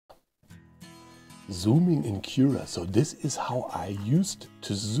zooming in Cura. So this is how I used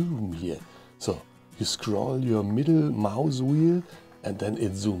to zoom here. So you scroll your middle mouse wheel and then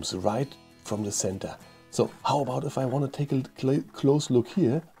it zooms right from the center. So how about if I want to take a close look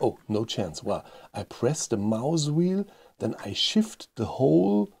here? Oh, no chance. Well, I press the mouse wheel, then I shift the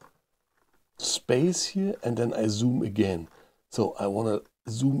whole space here and then I zoom again. So I want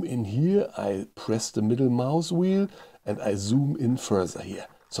to zoom in here, I press the middle mouse wheel and I zoom in further here.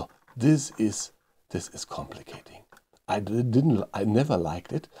 So this is complicating. I never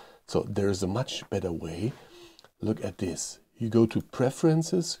liked it. So there is a much better way. Look at this. You go to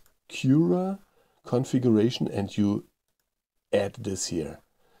Preferences, Cura, Configuration, and you add this here.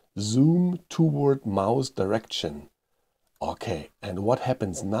 Zoom toward mouse direction. Okay, and what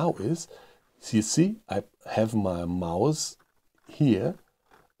happens now is, you see, I have my mouse here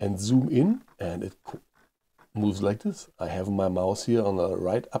and zoom in and it moves like this. I have my mouse here on the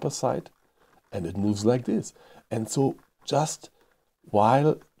right upper side and it moves like this. And so just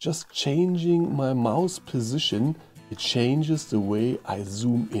changing my mouse position, it changes the way I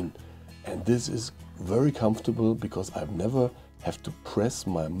zoom in. And this is very comfortable because I've never have to press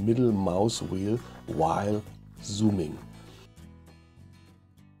my middle mouse wheel while zooming.